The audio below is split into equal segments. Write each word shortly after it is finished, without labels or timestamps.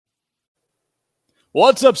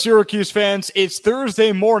What's up, Syracuse fans? It's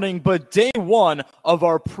Thursday morning, but day one of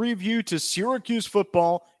our preview to Syracuse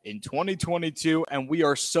football in 2022, and we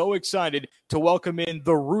are so excited to welcome in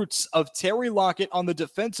the roots of Terry Lockett on the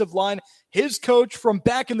defensive line, his coach from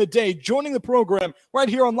back in the day, joining the program right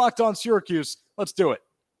here on Locked On Syracuse. Let's do it.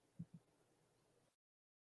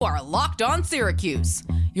 You are Locked On Syracuse,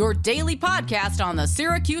 your daily podcast on the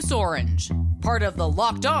Syracuse Orange, part of the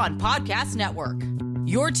Locked On Podcast Network,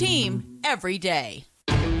 your team every day.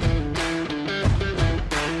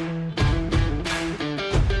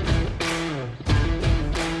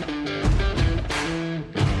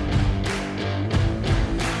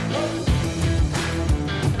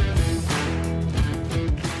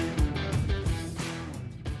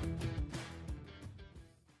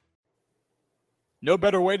 No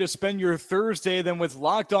better way to spend your Thursday than with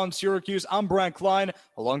Locked On Syracuse. I'm Brad Klein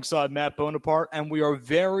alongside Matt Bonaparte, and we are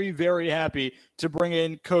very, very happy to bring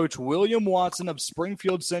in Coach William Watson of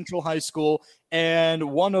Springfield Central High School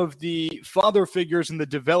and one of the father figures in the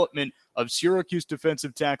development of Syracuse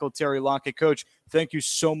defensive tackle Terry Lockett. Coach, thank you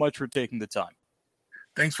so much for taking the time.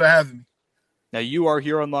 Thanks for having me. Now, you are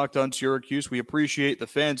here on Locked On Syracuse. We appreciate the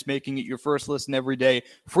fans making it your first listen every day,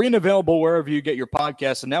 free and available wherever you get your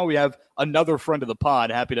podcasts. And now we have another friend of the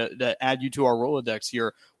pod. Happy to add you to our Rolodex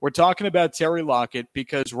here. We're talking about Terry Lockett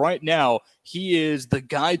because right now he is the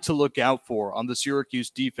guy to look out for on the Syracuse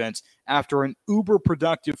defense after an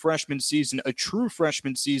uber-productive freshman season, a true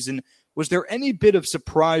freshman season. Was there any bit of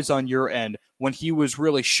surprise on your end when he was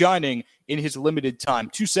really shining in his limited time?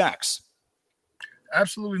 2 sacks.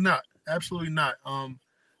 Absolutely not. Absolutely not.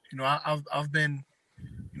 I've been,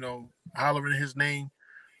 hollering his name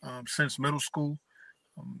since middle school.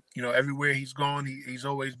 Everywhere he's gone, he's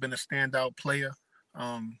always been a standout player.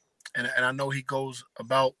 And I know he goes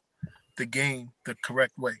about the game the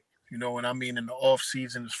correct way. And I mean in the off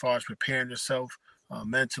season, as far as preparing yourself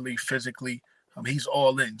mentally, physically, he's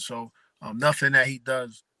all in. So nothing that he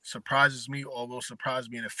does surprises me or will surprise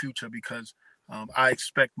me in the future because I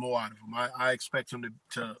expect more out of him. I expect him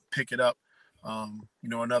to pick it up,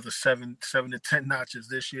 another 7 to 10 notches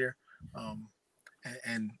this year. I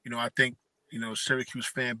think, Syracuse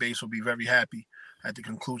fan base will be very happy at the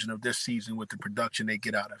conclusion of this season with the production they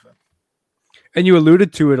get out of him. And you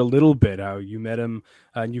alluded to it a little bit, how you met him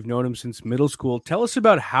and you've known him since middle school. Tell us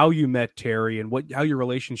about how you met Terry and how your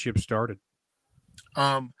relationship started.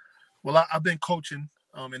 I've been coaching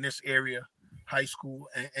in this area, high school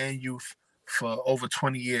and youth, for over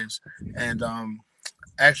 20 years. And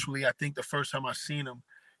actually, I think the first time I seen him,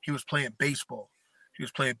 he was playing baseball.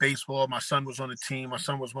 My son was on the team. My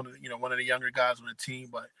son was one of the younger guys on the team,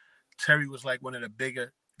 but Terry was like one of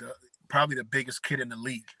probably the biggest kid in the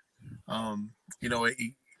league.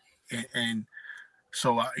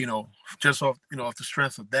 Just off the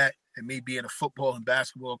strength of that and me being a football and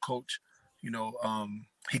basketball coach,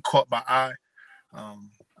 he caught my eye,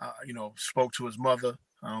 spoke to his mother.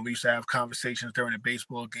 We used to have conversations during the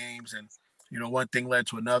baseball games, and one thing led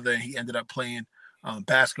to another, and he ended up playing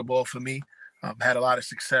basketball for me. Had a lot of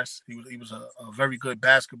success. He was a very good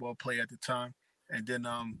basketball player at the time, and then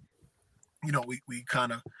we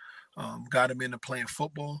kind of got him into playing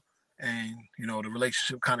football, and the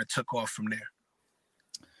relationship kind of took off from there.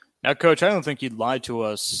 Now, Coach, I don't think you'd lied to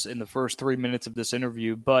us in the first 3 minutes of this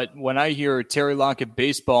interview, but when I hear Terry Lockett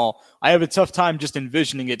baseball, I have a tough time just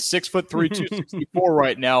envisioning it. 6'3", 264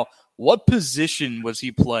 right now. What position was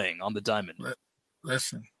he playing on the diamond?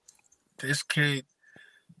 Listen, this kid,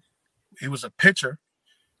 he was a pitcher.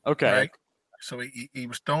 Okay. Right? So he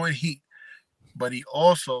was throwing heat, but he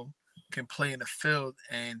also can play in the field,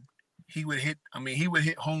 and he would hit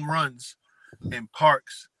home runs in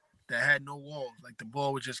parks that had no walls. Like the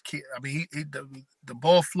ball would just keep. The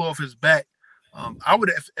ball flew off his bat. I would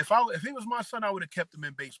if he was my son, I would have kept him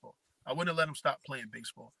in baseball. I wouldn't have let him stop playing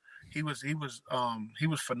baseball. He was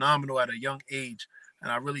phenomenal at a young age, and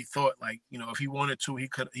I really thought if he wanted to, he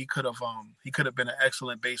could have been an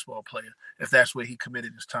excellent baseball player if that's where he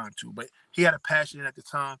committed his time to. But he had a passion at the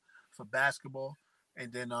time for basketball,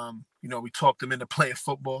 and then we talked him into playing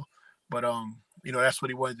football. But that's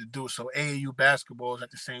what he wanted to do. So AAU basketball is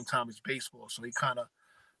at the same time as baseball. So he kind of,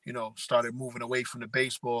 started moving away from the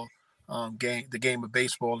baseball the game of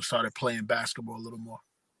baseball, and started playing basketball a little more.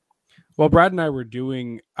 Well, Brad and I were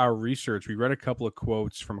doing our research. We read a couple of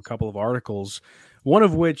quotes from a couple of articles, one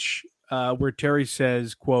of which where Terry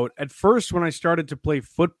says, quote, "At first, when I started to play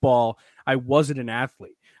football, I wasn't an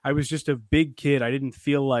athlete. I was just a big kid. I didn't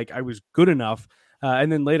feel like I was good enough."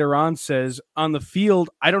 And then later on says, "On the field,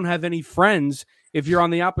 I don't have any friends, If you're on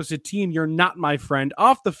the opposite team, you're not my friend.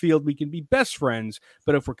 Off the field, we can be best friends,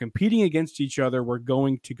 but if we're competing against each other, we're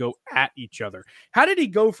going to go at each other. How did he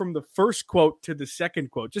go from the first quote to the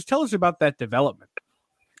second quote? Just tell us about that development.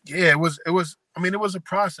 Yeah, it was a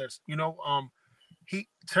process.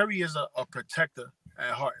 Terry is a protector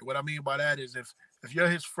at heart. What I mean by that is if you're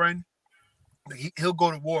his friend, he'll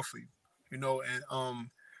go to war for you, and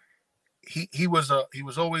he was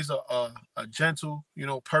always a gentle,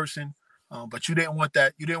 person. But you didn't want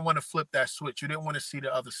that. You didn't want to flip that switch. You didn't want to see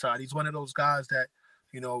the other side. He's one of those guys that,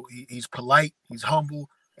 he's polite, he's humble,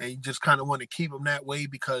 and you just kind of want to keep him that way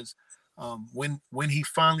because when he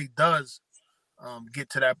finally does get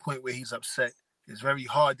to that point where he's upset, it's very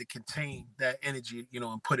hard to contain that energy,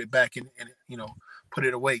 and put it back in, put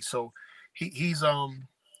it away. So he hits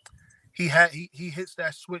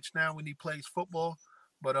that switch now when he plays football.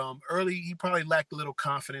 But early, he probably lacked a little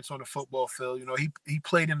confidence on the football field. He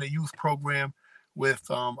played in the youth program with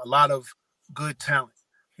a lot of good talent.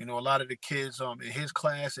 A lot of the kids in his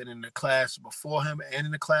class and in the class before him and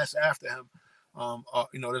in the class after him,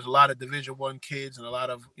 there's a lot of Division I kids and a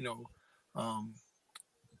lot of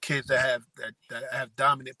kids that have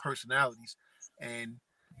dominant personalities. And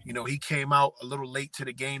he came out a little late to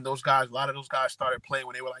the game. A lot of those guys started playing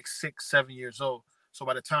when they were like 6, 7 years old. So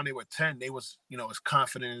by the time they were 10, they was, as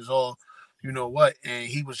confident as all, and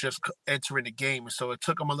he was just entering the game. And so it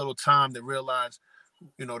took him a little time to realize,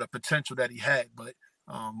 the potential that he had. But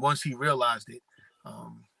once he realized it,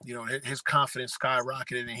 his confidence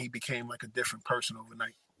skyrocketed and he became like a different person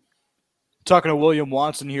overnight. Talking to William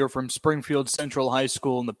Watson here from Springfield Central High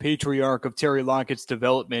School and the patriarch of Terry Lockett's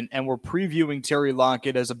development, and we're previewing Terry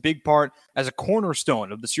Lockett as a big part, as a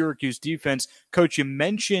cornerstone of the Syracuse defense. Coach, you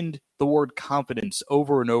mentioned the word confidence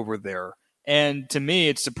over and over there, and to me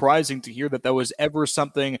it's surprising to hear that was ever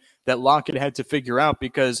something that Lockett had to figure out,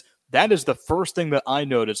 because that is the first thing that I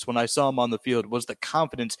noticed when I saw him on the field was the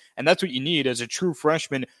confidence, and that's what you need as a true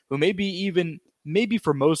freshman who maybe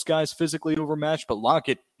for most guys physically overmatched, but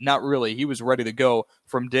Lockett, not really. He was ready to go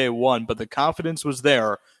from day one, but the confidence was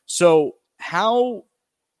there. So how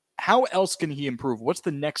else can he improve? What's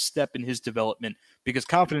the next step in his development? Because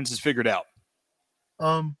confidence is figured out.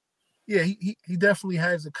 Yeah, he definitely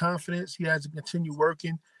has the confidence. He has to continue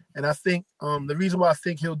working. And I think the reason why I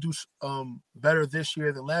think he'll do better this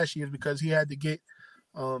year than last year is because he had to get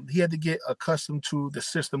accustomed to the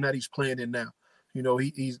system that he's playing in now.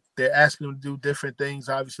 They're asking him to do different things,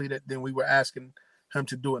 obviously, than we were asking him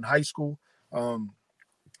to do in high school. And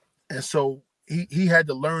so he had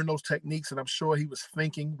to learn those techniques, and I'm sure he was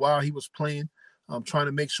thinking while he was playing, trying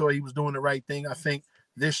to make sure he was doing the right thing. I think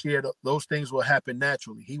this year those things will happen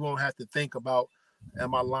naturally. He won't have to think about,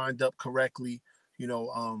 am I lined up correctly?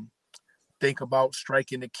 Think about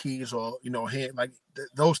striking the keys or, hand,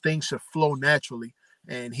 those things should flow naturally,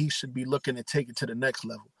 and he should be looking to take it to the next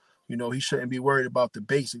level. He shouldn't be worried about the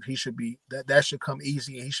basics. He should be that should come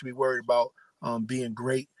easy, and he should be worried about being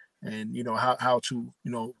great and how to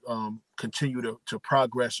continue to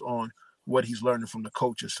progress on what he's learning from the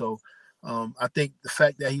coaches. So I think the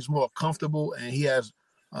fact that he's more comfortable and he has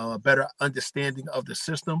a better understanding of the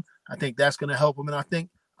system, I think that's going to help him. And I think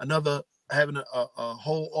having a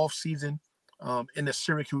whole off season in the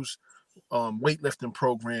Syracuse weightlifting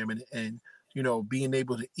program and being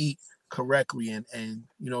able to eat correctly and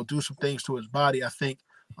do some things to his body, I think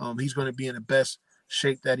he's going to be in the best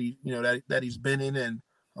shape that he's been in, and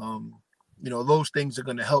those things are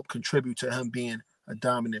going to help contribute to him being a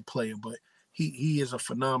dominant player. But he is a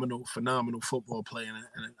phenomenal football player,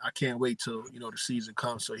 and I can't wait till the season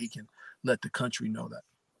comes so he can let the country know that.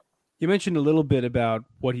 You mentioned a little bit about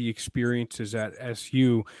what he experiences at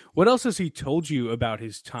SU. What else has he told you about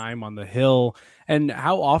his time on the Hill, and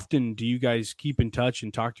how often do you guys keep in touch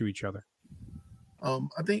and talk to each other? I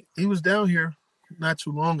think he was down here not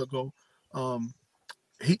too long ago.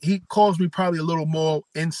 He calls me probably a little more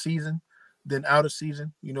in season than out of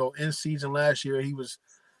season. In season last year, he was,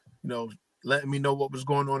 letting me know what was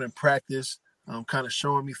going on in practice, kind of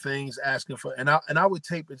showing me things, asking for, and I would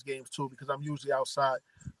tape his games too, because I'm usually outside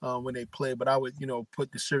when they play, but I would,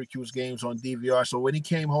 put the Syracuse games on DVR. So when he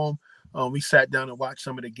came home, we sat down and watched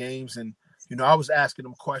some of the games, and, I was asking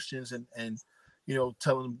him questions and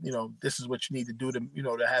telling him, this is what you need to do to,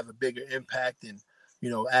 to have a bigger impact, and,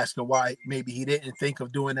 asking why maybe he didn't think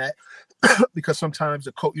of doing that because sometimes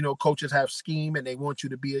coaches have scheme and they want you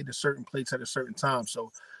to be at a certain place at a certain time.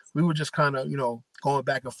 So we were just kind of, going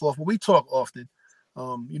back and forth, but we talk often.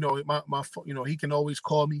 He can always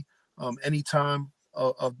call me anytime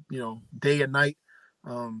of day and night.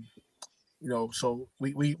 So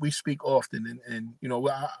we speak often, and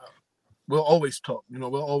we'll always talk.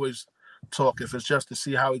 We'll always talk. If it's just to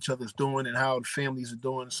see how each other's doing and how the families are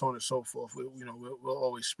doing, and so on and so forth, we'll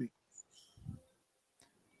always speak.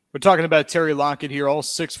 We're talking about Terry Lockett here, all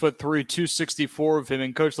 6'3", 264 of him.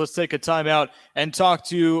 And Coach, let's take a timeout and talk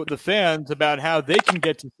to the fans about how they can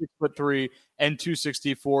get to 6'3" and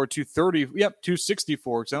 264,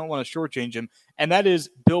 264, because I don't want to shortchange him. And that is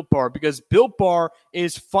Built Bar, because Built Bar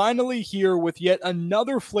is finally here with yet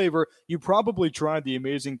another flavor. You probably tried the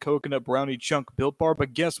amazing coconut brownie chunk Built Bar,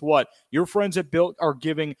 but guess what? Your friends at Built are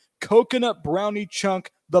giving coconut brownie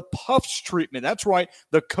chunk the Puffs treatment. That's right,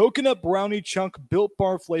 the coconut brownie chunk Built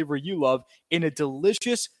Bar flavor you love in a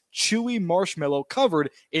delicious, chewy marshmallow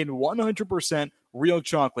covered in 100% real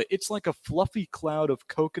chocolate. It's like a fluffy cloud of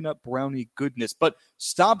coconut brownie goodness. But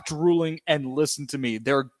stop drooling and listen to me.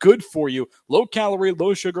 They're good for you. Low calorie,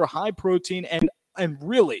 low sugar, high protein, and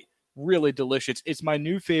really, really delicious. It's my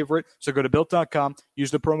new favorite. So go to Built.com,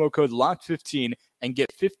 use the promo code LOCK15, and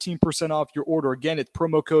get 15% off your order. Again, it's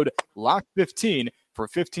promo code LOCK15 for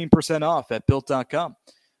 15% off at Built.com.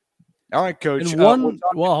 All right, Coach. And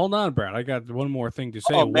hold on, Brad. I got one more thing to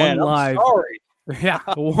say. Oh, man, I'm sorry. Yeah,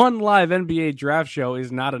 one live NBA draft show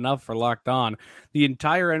is not enough for Locked On. The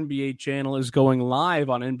entire NBA channel is going live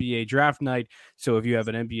on NBA draft night. So if you have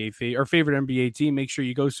an NBA or favorite NBA team, make sure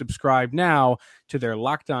you go subscribe now to their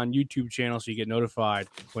Locked On YouTube channel so you get notified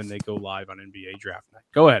when they go live on NBA draft night.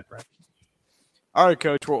 Go ahead, Brad. All right,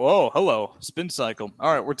 Coach. Hello. Spin cycle.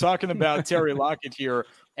 All right, we're talking about Terry Lockett here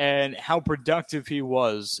and how productive he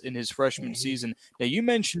was in his freshman season. Now, you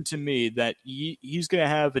mentioned to me that he's going to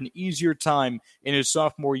have an easier time in his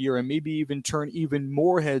sophomore year and maybe even turn even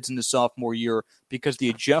more heads in the sophomore year because the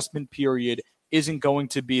adjustment period isn't going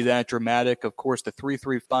to be that dramatic. Of course, the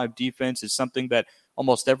 3-3-5 defense is something that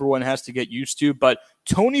almost everyone has to get used to. But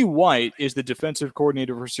Tony White is the defensive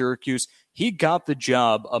coordinator for Syracuse. He got the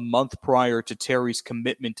job a month prior to Terry's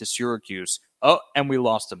commitment to Syracuse. Oh, and we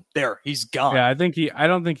lost him. There, he's gone. Yeah, I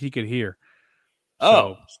don't think he could hear.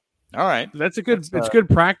 Oh, all right. It's good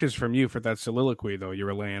practice from you for that soliloquy, though, you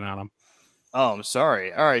were laying on him. Oh, I'm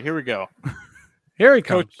sorry. All right, here we go. Here he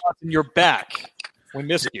comes. Coach Johnson, you're back. We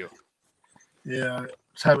missed you. Yeah,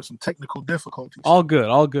 it's having some technical difficulties. All good.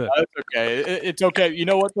 It's okay. It's okay. You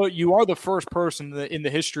know what, though? You are the first person in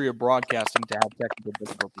the history of broadcasting to have technical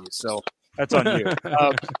difficulties, so that's on you.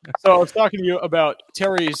 So I was talking to you about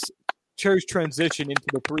Terry's transition into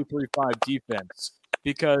the 3-3-5 defense,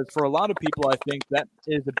 because for a lot of people, I think that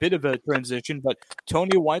is a bit of a transition, but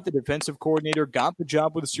Tony White, the defensive coordinator, got the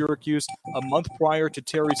job with Syracuse a month prior to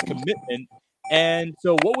Terry's commitment. And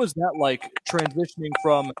so what was that like, transitioning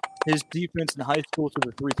from his defense in high school to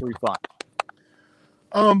the 3-3-5?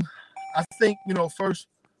 I think,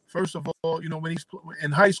 first of all, when he's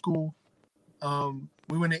in high school,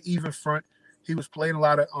 we went in even front. He was playing a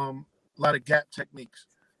lot of gap techniques.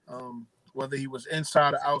 Whether he was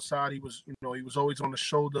inside or outside, he was always on the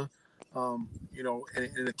shoulder. In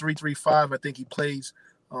the 3-3-5, I think he plays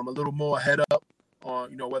a little more head up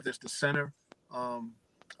on, whether it's the center.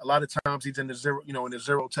 A lot of times he's in the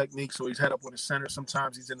zero technique, so he's head up on the center.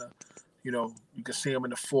 Sometimes he's in you can see him in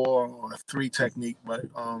the 4 or a 3 technique. But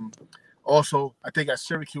also, I think at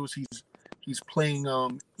Syracuse he's playing.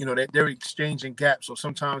 They're exchanging gaps, so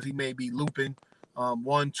sometimes he may be looping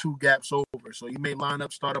 1-2 gaps over. So you may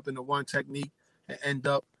start up in the 1 technique and end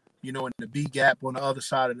up, in the B gap on the other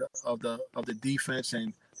side of the defense,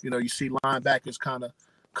 and you see linebackers kind of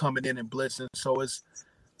coming in and blitzing. So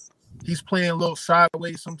he's playing a little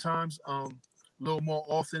sideways sometimes, a little more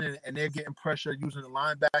often, and they're getting pressure using the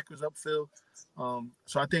linebackers upfield.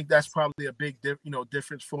 So I think that's probably a big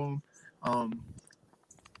difference for him,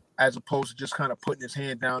 as opposed to just kind of putting his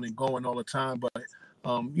hand down and going all the time. But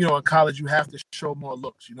in college, you have to show more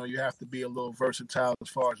looks. You have to be a little versatile as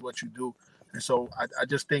far as what you do. And so I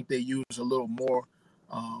just think they use a little more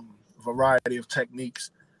variety of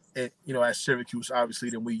techniques, at Syracuse, obviously,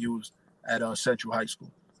 than we use at Central High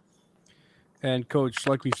School. And, Coach,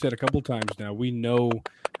 like we've said a couple times now, we know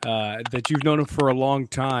that you've known him for a long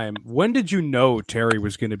time. When did you know Terry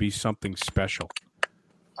was going to be something special?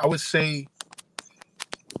 I would say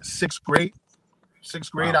 6th grade.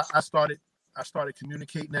 Wow. I started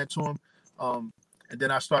communicating that to him, and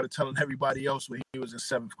then I started telling everybody else when he was in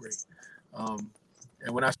 7th grade.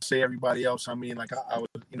 And when I say everybody else, I mean like I was,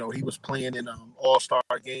 he was playing in all-star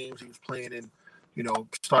games. He was playing in,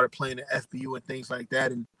 started playing in FBU and things like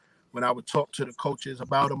that. And when I would talk to the coaches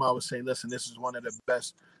about him, I would say, listen, this is one of the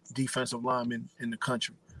best defensive linemen in the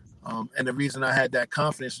country. And the reason I had that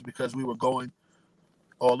confidence is because we were going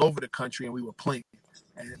all over the country and we were playing.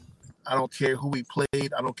 And I don't care who we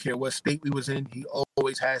played. I don't care what state we was in. He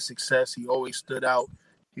always had success. He always stood out.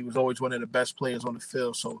 He was always one of the best players on the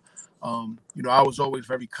field. So, I was always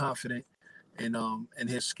very confident in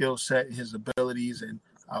his skill set and his abilities. And,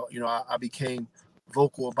 I became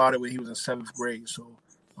vocal about it when he was in 7th grade. So,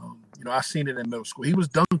 I seen it in middle school. He was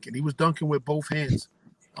dunking. He was dunking with both hands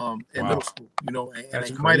in middle school. And That's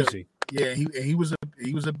he crazy. he was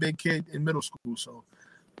a big kid in middle school. So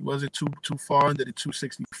he wasn't too far under the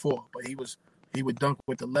 264. But he would dunk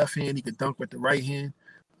with the left hand. He could dunk with the right hand.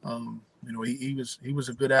 He was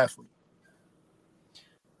a good athlete.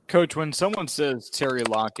 Coach, when someone says Terry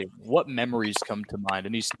Lockett, what memories come to mind?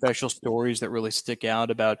 Any special stories that really stick out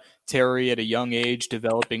about Terry at a young age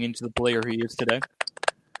developing into the player he is today?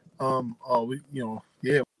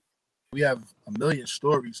 We have a million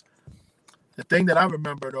stories. The thing that I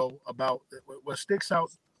remember though about what sticks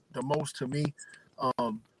out the most to me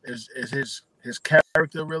is his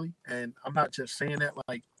character really, and I'm not just saying that.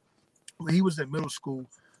 Like when he was in middle school,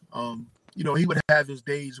 he would have his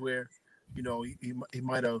days where, he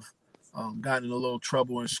might have gotten in a little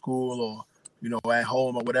trouble in school or at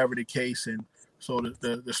home or whatever the case, and so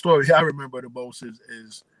the story I remember the most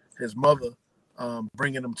is his mother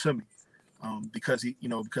bringing him to me because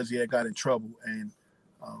he had got in trouble, and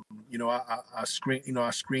I screamed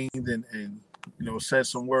and said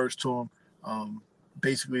some words to him,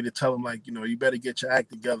 basically to tell him like you better get your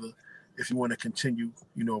act together if you want to continue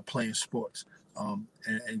playing sports,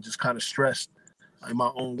 and just kind of stressed in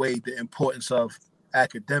my own way the importance of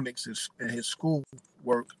academics and his school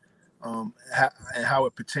work, and how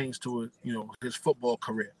it pertains to his football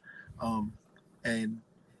career, and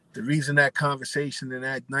the reason that conversation and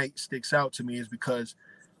that night sticks out to me is because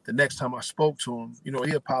the next time I spoke to him,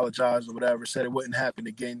 he apologized or whatever, said it wouldn't happen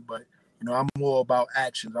again. But I'm more about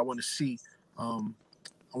actions. I want to see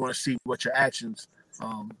what your actions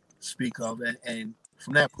speak of, and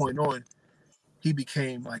from that point on, he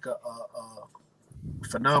became like a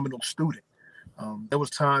phenomenal student. There was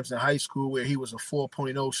times in high school where he was a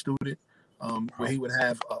 4.0 student, where he would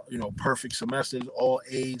have perfect semesters, all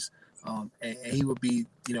A's. And he would be,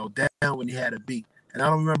 down when he had a B. And I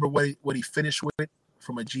don't remember what he finished with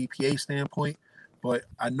from a GPA standpoint, but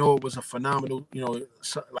I know it was a phenomenal,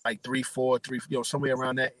 like 3.4, 3, somewhere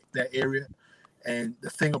around that area. And the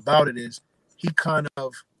thing about it is, he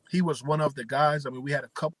was one of the guys. I mean, we had a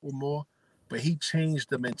couple more, but he changed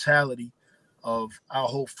the mentality of our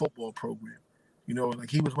whole football program. Like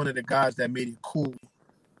he was one of the guys that made it cool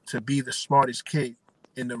to be the smartest kid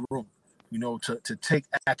in the room. To take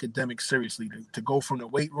academics seriously, to go from the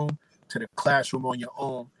weight room to the classroom on your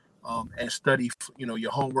own, and study,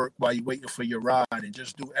 your homework while you're waiting for your ride, and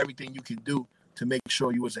just do everything you can do to make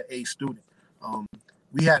sure you was an A student.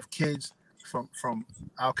 We have kids from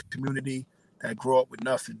our community that grow up with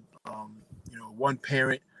nothing. One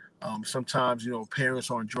parent, sometimes, parents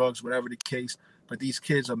on drugs, whatever the case, but these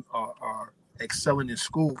kids are excelling in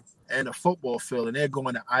school and the football field, and they're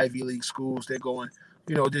going to Ivy League schools. They're going,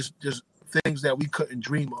 just things that we couldn't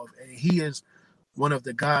dream of. And he is one of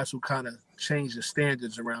the guys who kind of changed the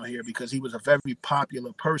standards around here because he was a very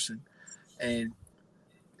popular person, and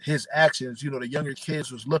his actions, the younger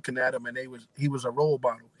kids was looking at him, and he was a role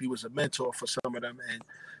model. He was a mentor for some of them. And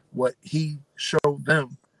what he showed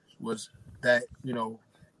them was that,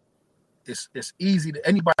 it's easy that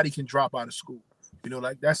anybody can drop out of school.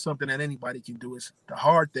 Like that's something that anybody can do. It's the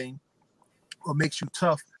hard thing. What makes you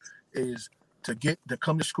tough is to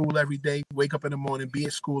come to school every day, wake up in the morning, be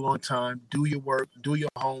at school on time, do your work, do your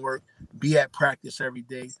homework, be at practice every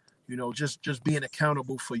day, just being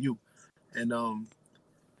accountable for you. And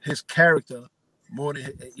his character, more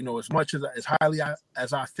than, as much as highly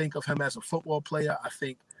as I think of him as a football player, I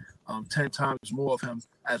think 10 times more of him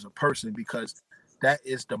as a person, because that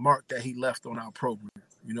is the mark that he left on our program.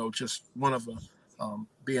 Just one of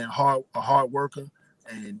being a hard worker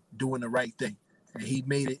and doing the right thing. And he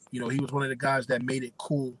made it, he was one of the guys that made it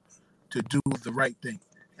cool to do the right thing.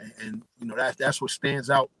 And that's what stands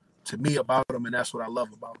out to me about him, and that's what I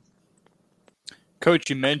love about him. Coach,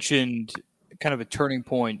 you mentioned kind of a turning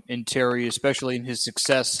point in Terry, especially in his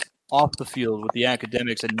success off the field with the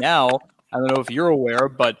academics. And now, I don't know if you're aware,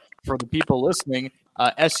 but for the people listening,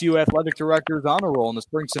 SU athletic director is on a roll in the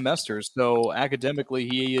spring semester. So academically,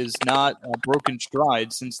 he is not broken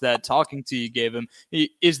stride since that talking to you gave him.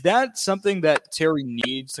 Is that something that Terry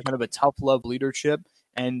needs, kind of a tough love leadership?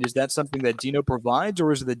 And is that something that Dino provides,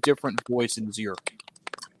 or is it a different voice in Zurich?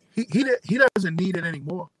 He doesn't need it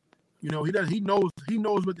anymore. He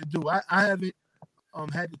knows what to do. I haven't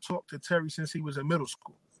had to talk to Terry since he was in middle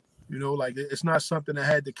school. Like it's not something that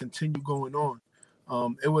had to continue going on.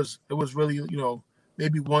 It was really,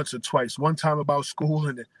 maybe once or twice. One time about school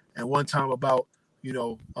and one time about,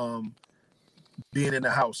 being in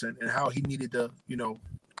the house and how he needed to,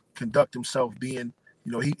 conduct himself being,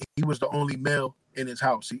 he was the only male in his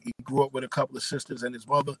house. He grew up with a couple of sisters and his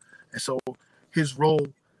mother. And so his role,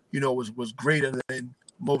 was greater than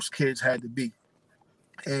most kids had to be.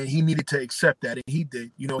 And he needed to accept that. And he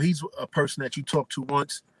did. He's a person that you talk to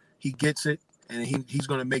once, he gets it, and he's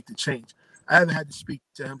going to make the change. I haven't had to speak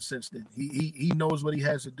to him since then. He knows what he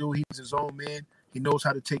has to do. He's his own man. He knows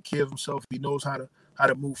how to take care of himself. He knows how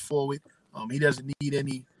to move forward. He doesn't need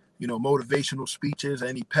any, motivational speeches,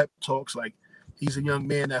 any pep talks. Like, he's a young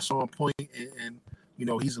man that's on point, and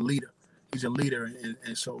he's a leader. He's a leader,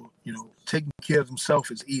 and so, taking care of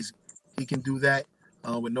himself is easy. He can do that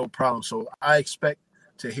with no problem. So I expect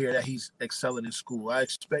to hear that he's excelling in school. I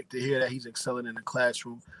expect to hear that he's excelling in the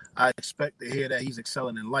classroom. I expect to hear that he's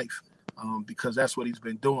excelling in life, because that's what he's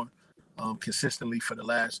been doing consistently for the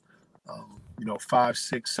last, 5,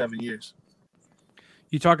 6, 7 years.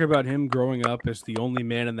 You talk about him growing up as the only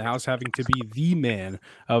man in the house, having to be the man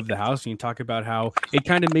of the house, and you talk about how it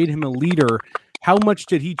kind of made him a leader. How much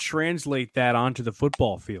did he translate that onto the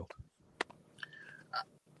football field?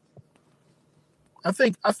 I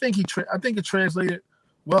think it translated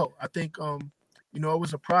well. I think it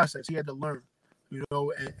was a process. He had to learn,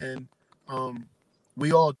 and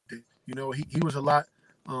we all did. He was a lot.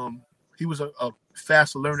 He was a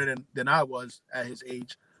faster learner than I was at his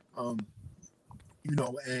age.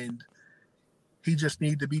 And he just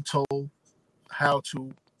needed to be told how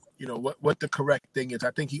to, what the correct thing is.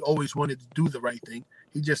 I think he always wanted to do the right thing.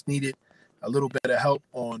 He just needed a little bit of help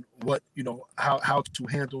on what, how to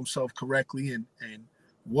handle himself correctly and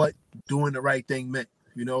what doing the right thing meant.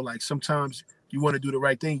 Like sometimes you want to do the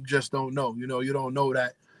right thing, you just don't know. You don't know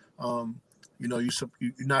that,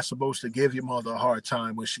 you're not supposed to give your mother a hard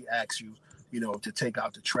time when she asks you, to take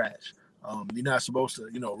out the trash. You're not supposed to,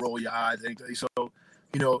 roll your eyes. So,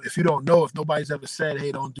 if you don't know, if nobody's ever said,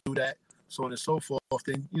 hey, don't do that, so on and so forth,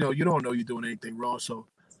 then, you don't know you're doing anything wrong. So,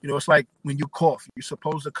 it's like when you cough, you're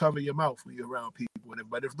supposed to cover your mouth when you're around people.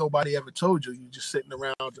 But if nobody ever told you, you're just sitting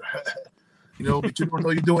around, but you don't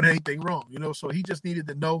know you're doing anything wrong, So he just needed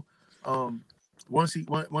to know, once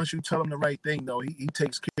you tell him the right thing, though, he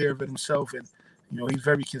takes care of it himself. And, he's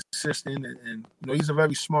very consistent and he's a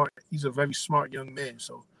very smart young man.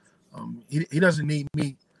 So, he doesn't need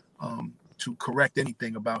me to correct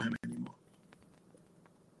anything about him anymore.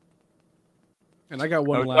 And I got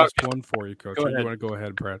one last one for you, Coach. You want to go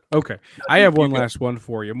ahead, Brad? Okay. I have one last one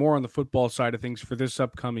for you, more on the football side of things for this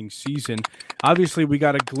upcoming season. Obviously, we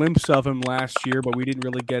got a glimpse of him last year, but we didn't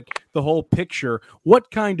really get the whole picture.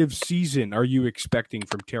 What kind of season are you expecting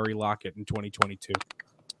from Terry Lockett in 2022?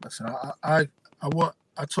 Listen, I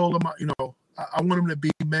told him, I want him to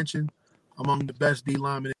be mentioned among the best D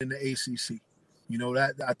linemen in the ACC.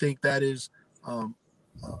 That I think that is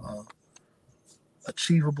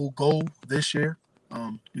achievable goal this year.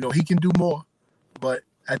 He can do more, but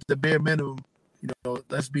at the bare minimum,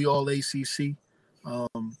 let's be all ACC.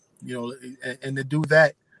 And to do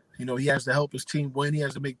that, he has to help his team win. He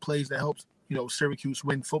has to make plays that helps, Syracuse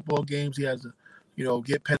win football games. He has to,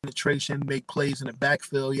 get penetration, make plays in the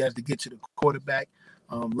backfield. He has to get to the quarterback.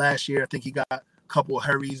 Last year, I think he got a couple of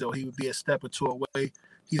hurries, or he would be a step or two away.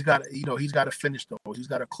 He's got to finish those. He's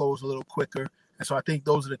got to close a little quicker. And so I think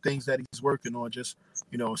those are the things that he's working on. Just,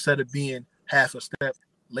 instead of being half a step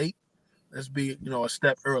late, let's be, a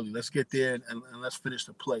step early. Let's get there and let's finish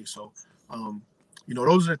the play. So,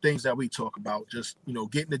 those are the things that we talk about. Just,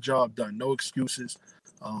 getting the job done. No excuses.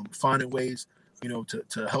 Finding ways,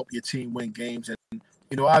 to help your team win games. And,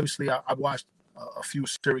 obviously I watched a few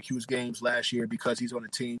Syracuse games last year because he's on the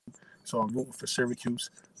team. So I'm rooting for Syracuse.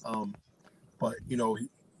 But,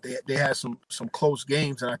 they had some close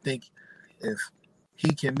games. And I think if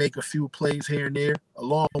he can make a few plays here and there,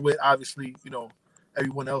 along with obviously,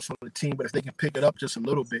 everyone else on the team, but if they can pick it up just a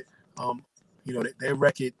little bit, their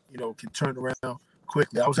record, can turn around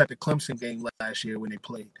quickly. I was at the Clemson game last year when they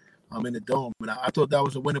played in the Dome, and I thought that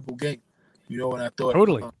was a winnable game, and I thought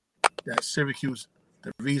totally that Syracuse,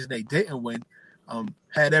 the reason they didn't win,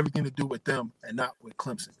 had everything to do with them and not with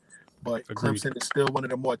Clemson. But agreed. Clemson is still one of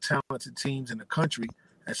the more talented teams in the country,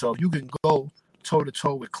 and so if you can go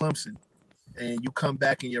toe-to-toe with Clemson and you come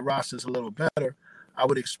back and your roster's a little better, I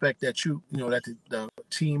would expect that that the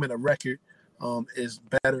team and the record is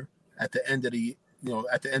better at the end of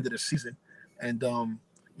the season. And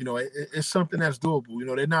it's something that's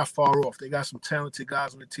doable. They're not far off. They got some talented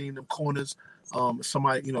guys on the team, them corners.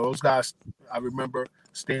 Somebody, those guys I remember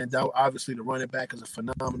stand out. Obviously the running back is a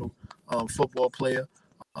phenomenal football player.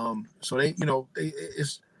 So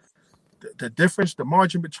it's the difference, the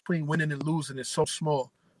margin between winning and losing is so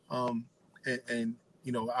small. And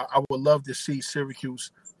I would love to see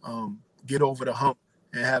Syracuse get over the hump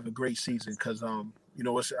and have a great season because, I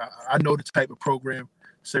know the type of program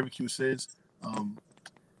Syracuse is.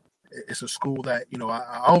 It's a school that,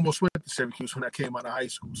 I almost went to Syracuse when I came out of high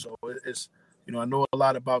school. So it's, I know a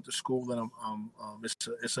lot about the school, and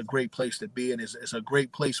it's a great place to be, and it's a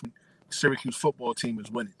great place when the Syracuse football team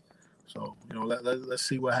is winning. So, let's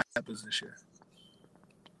see what happens this year.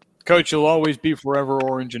 Coach, you'll always be forever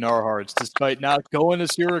orange in our hearts. Despite not going to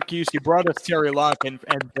Syracuse, you brought us Terry Locke, and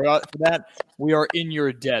for that, we are in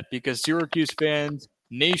your debt because Syracuse fans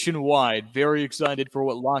nationwide very excited for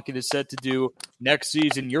what Lockett is set to do next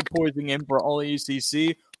season. You're poising him for all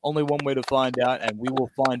ACC. Only one way to find out, and we will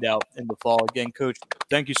find out in the fall. Again, Coach,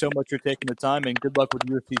 thank you so much for taking the time, and good luck with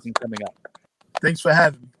your season coming up. Thanks for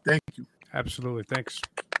having me. Thank you. Absolutely. Thanks.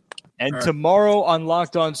 And tomorrow on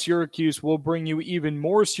Locked On Syracuse, we'll bring you even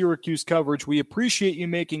more Syracuse coverage. We appreciate you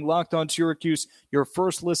making Locked On Syracuse your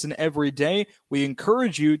first listen every day. We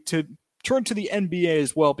encourage you to turn to the NBA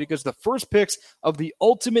as well because the first picks of the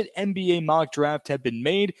Ultimate NBA Mock Draft have been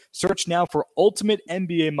made. Search now for Ultimate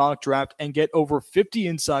NBA Mock Draft and get over 50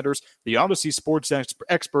 insiders, the Odyssey Sports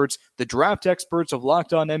experts, the draft experts of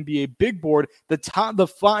Locked On NBA Big Board. The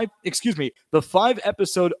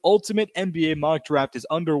 5-episode Ultimate NBA Mock Draft is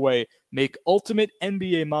underway. Make Ultimate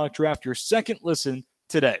NBA Mock Draft your second listen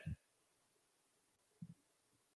today.